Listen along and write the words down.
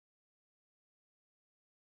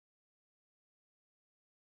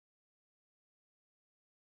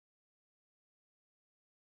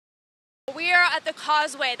We are at the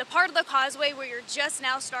causeway, the part of the causeway where you're just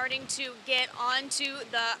now starting to get onto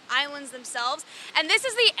the islands themselves. And this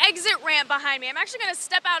is the exit ramp behind me. I'm actually going to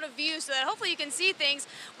step out of view so that hopefully you can see things.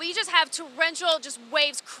 We just have torrential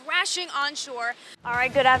waves crashing onshore. All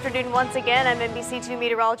right, good afternoon once again. I'm NBC2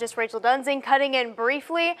 meteorologist Rachel Duensing, cutting in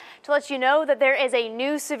briefly to let you know that there is a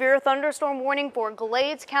new severe thunderstorm warning for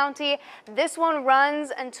Glades County. This one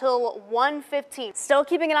runs until 1:15. Still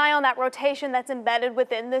keeping an eye on that rotation that's embedded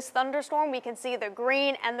within this thunderstorm. We can see the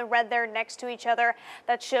green and the red there next to each other.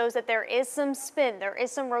 That shows that there is some spin, there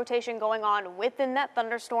is some rotation going on within that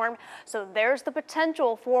thunderstorm. So there's the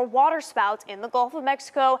potential for water spouts in the Gulf of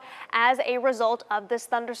Mexico as a result of this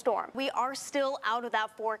thunderstorm. We are still out of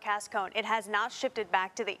that forecast cone. It has not shifted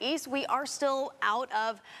back to the east. We are still out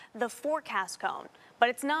of the forecast cone, but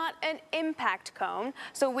it's not an impact cone,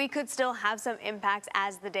 so we could still have some impacts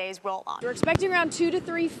as the days roll on. We're expecting around 2 to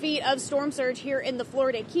 3 feet of storm surge here in the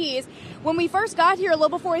Florida Keys. When we first got here a little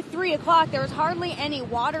before 3 o'clock, there was hardly any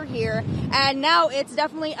water here, and now it's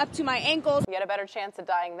definitely up to my ankles. You had a better chance of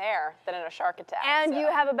dying there than in a shark attack. And you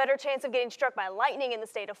have a better chance of getting struck by lightning in the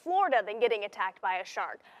state of Florida than getting attacked by a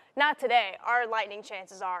shark. Not today. Our lightning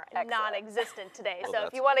chances are non-existent today. So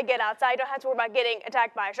if you want to get outside, you don't have to worry about getting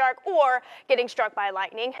attacked by a shark or getting struck by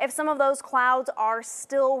lightning. If some of those clouds are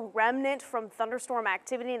still remnant from thunderstorm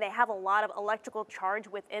activity, they have a lot of electrical charge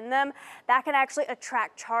within them, that can actually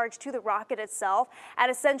attract charge to the rocket itself,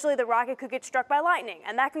 and essentially the rocket could get struck by lightning,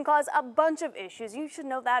 and that can cause a bunch of issues. You should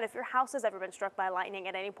know that if your house has ever been struck by lightning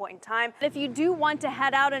at any point in time. If you do want to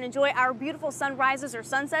head out and enjoy our beautiful sunrises or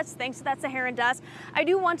sunsets, thanks to that Saharan dust, I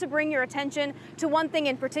do want to bring your attention to one thing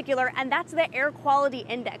in particular, and that's the air quality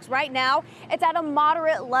index. Right now, it's at a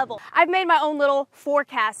moderate level. I've made my own little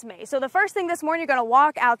forecast maze. So the first thing this morning you're going to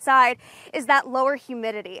walk outside is that lower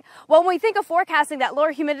humidity. Well, when we think of forecasting that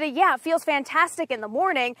lower humidity, yeah, it feels fantastic in the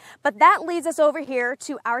morning, but that leads us over here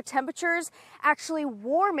to our temperatures actually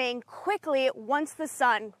warming quickly once the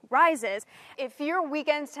sun rises. If your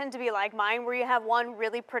weekends tend to be like mine, where you have one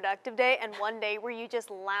really productive day and one day where you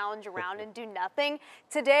just lounge around and do nothing,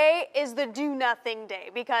 today is the do nothing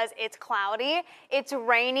day because it's cloudy, it's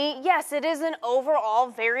rainy. Yes, it is an overall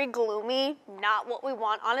very gloomy, not what we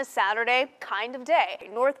want on a Saturday kind of day.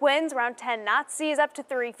 North winds around 10 knots, seas up to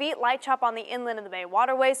 3 feet, light chop on the inland and the bay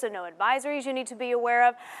waterway, so no advisories you need to be aware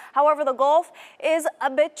of. However, the Gulf is a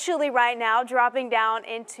bit chilly right now, dropping down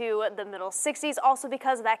into the middle 60s, also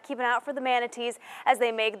because of that, keeping out for the manatees as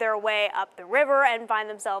they make their way up the river and find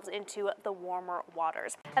themselves into the warmer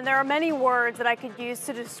waters. And there are many words that I could use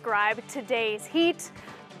to describe today's heat.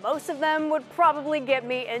 Most of them would probably get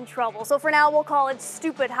me in trouble. So for now, we'll call it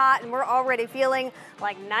stupid hot, and we're already feeling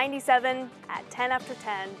like 97 at 10 after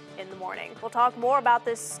 10 in the morning. We'll talk more about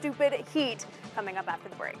this stupid heat coming up after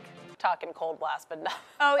the break. Talking cold blast, but no.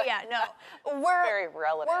 Oh yeah, no. We're very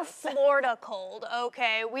relative. We're Florida cold,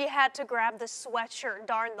 okay? We had to grab the sweatshirt,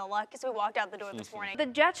 darn the luck, as we walked out the door this morning. The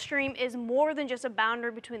jet stream is more than just a boundary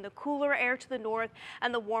between the cooler air to the north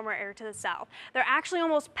and the warmer air to the south. They're actually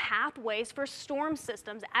almost pathways for storm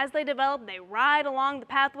systems. As they develop, they ride along the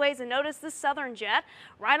pathways, and notice the southern jet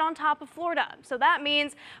right on top of Florida. So that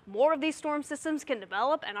means more of these storm systems can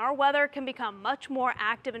develop, and our weather can become much more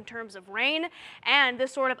active in terms of rain and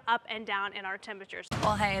this sort of up and down in our temperatures.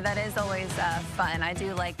 Well, hey, that is always fun. I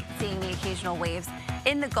do like seeing the occasional waves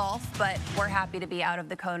in the Gulf, but we're happy to be out of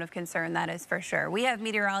the cone of concern, that is for sure. We have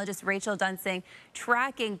meteorologist Rachel Duensing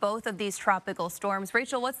tracking both of these tropical storms.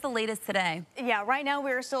 Rachel, what's the latest today? Yeah, right now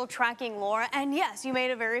we are still tracking Laura, and yes, you made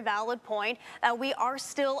a very valid point that we are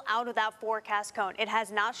still out of that forecast cone. It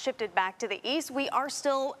has not shifted back to the east. We are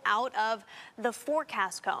still out of the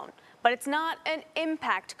forecast cone, but it's not an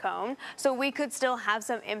impact cone, so we could still have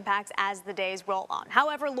some impacts as the days roll on.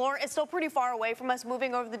 However, Laura is still pretty far away from us,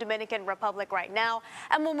 moving over the Dominican Republic right now,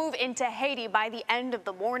 and we'll move into Haiti by the end of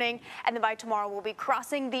the morning, and then by tomorrow we'll be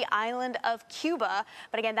crossing the island of Cuba,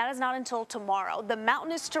 but again, that is not until tomorrow. The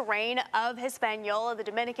mountainous terrain of Hispaniola, the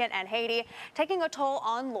Dominican, and Haiti taking a toll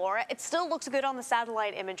on Laura. It still looks good on the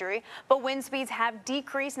satellite imagery, but wind speeds have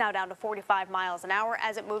decreased now down to 45 miles an hour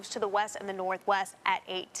as it moves to the west and the northwest at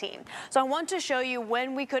 18. So I want to show you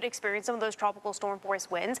when we could experience some of those tropical storm force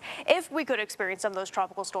winds, if we could experience some of those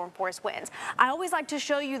tropical storm force winds. I always like to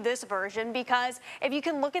show you this version because if you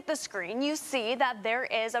can look at the screen, you see that there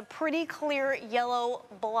is a pretty clear yellow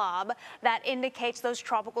blob that indicates those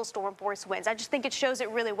tropical storm force winds. I just think it shows it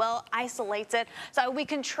really well, isolates it, so we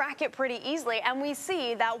can track it pretty easily. And we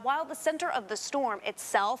see that while the center of the storm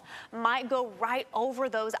itself might go right over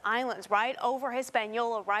those islands, right over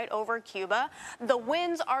Hispaniola, right over Cuba, the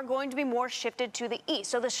winds are going going to be more shifted to the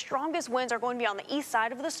east. So the strongest winds are going to be on the east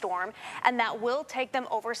side of the storm, and that will take them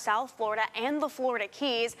over South Florida and the Florida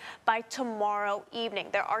Keys by tomorrow evening.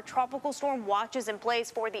 There are tropical storm watches in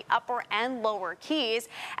place for the upper and lower Keys,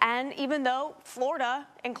 and even though Florida,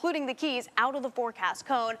 including the Keys, out of the forecast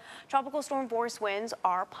cone, tropical storm force winds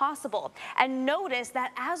are possible. And notice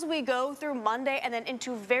that as we go through Monday and then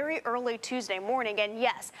into very early Tuesday morning, and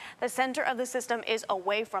yes, the center of the system is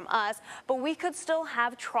away from us, but we could still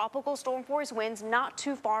have tropical storm force winds not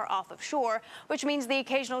too far off of shore, which means the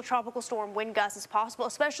occasional tropical storm wind gust is possible,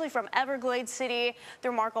 especially from Everglades City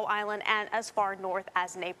through Marco Island and as far north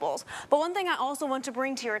as Naples. But one thing I also want to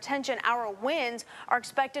bring to your attention, our winds are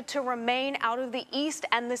expected to remain out of the east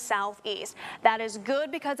and the southeast. That is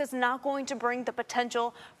good because it's not going to bring the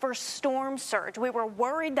potential for storm surge. We were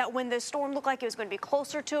worried that when this storm looked like it was going to be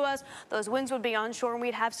closer to us, those winds would be onshore and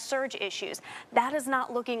we'd have surge issues. That is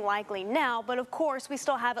not looking likely now, but of course we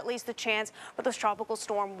still have at least the chance for those tropical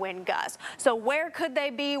storm wind gusts. So where could they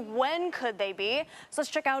be? When could they be? So let's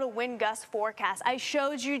check out a wind gust forecast. I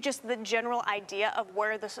showed you just the general idea of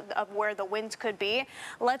where the winds could be.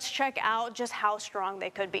 Let's check out just how strong they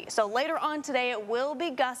could be. So later on today, it will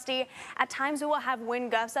be gusty. At times we will have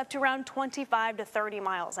wind gusts up to around 25 to 30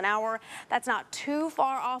 miles an hour. That's not too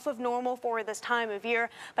far off of normal for this time of year,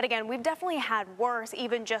 but again, we've definitely had worse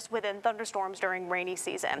even just within thunderstorms during rainy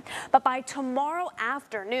season. But by tomorrow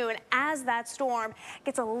afternoon, as that storm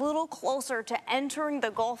gets a little closer to entering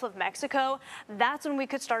the Gulf of Mexico, that's when we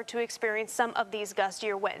could start to experience some of these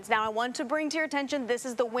gustier winds. Now, I want to bring to your attention, this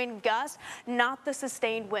is the wind gust, not the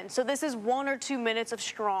sustained wind. So this is 1 or 2 minutes of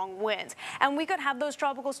strong winds. And we could have those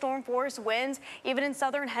tropical storm force winds even in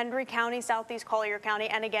southern Hendry County, southeast Collier County,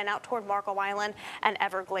 and again out toward Marco Island and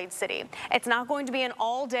Everglades City. It's not going to be an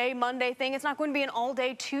all-day Monday thing. It's not going to be an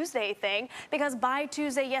all-day Tuesday thing, because by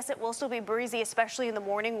Tuesday, yes, it will still be breezy, especially in the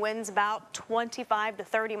morning. Winds about 25 to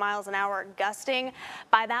 30 miles an hour gusting.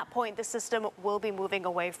 By that point, the system will be moving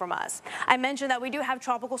away from us. I mentioned that we do have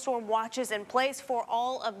tropical storm watches in place for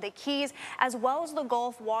all of the Keys, as well as the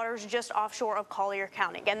Gulf waters just offshore of Collier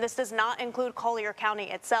County. Again, this does not include Collier County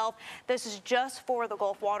itself. This is just for the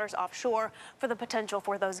Gulf waters offshore for the potential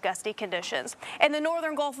for those gusty conditions. In the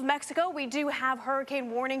northern Gulf of Mexico, we do have hurricane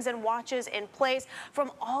warnings and watches in place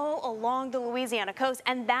from all along the Louisiana coast,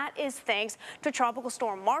 and that is thanks to Tropical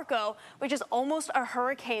Storm Marco, which is almost a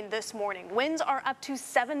hurricane this morning. Winds are up to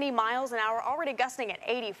 70 miles an hour, already gusting at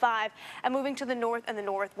 85, and moving to the north and the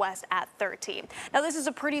northwest at 13. Now, this is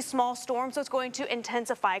a pretty small storm, so it's going to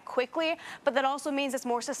intensify quickly, but that also means it's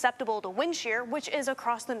more susceptible to wind shear, which is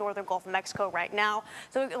across the northern Gulf of Mexico right now.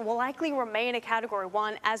 So it will likely remain a Category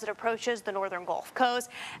 1 as it approaches the northern Gulf Coast,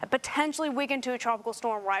 and potentially weaken to a tropical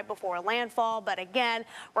storm right before landfall. But again,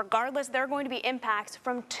 regardless, there are going to be impacts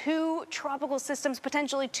from 2 tropical systems,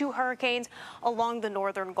 potentially 2 hurricanes along the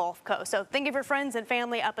northern Gulf Coast. So think of your friends and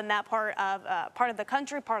family up in that part of the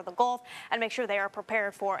country, part of the Gulf, and make sure they are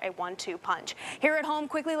prepared for a 1-2 punch. Here at home,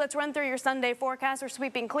 quickly, let's run through your Sunday forecast. We're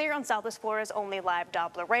sweeping clear on Southwest Florida's only live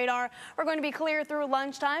Doppler radar. We're going to be clear through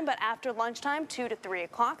lunchtime, but after lunchtime, 2 to 3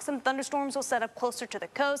 o'clock, some thunderstorms will set up closer to the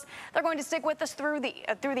coast. They're going to stick with us through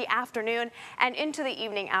the afternoon and into the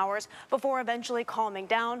evening hours before eventually calming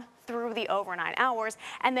down through the overnight hours.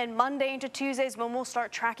 And then Monday into Tuesdays, when we'll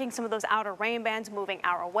start tracking some of those outer rain bands moving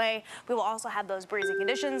our way, we will also have those breezy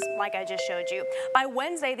conditions like I just showed you. By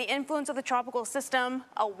Wednesday, the influence of the tropical system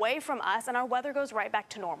away from us and our weather goes right back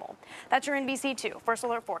to normal. That's your NBC2 First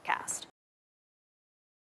Alert forecast.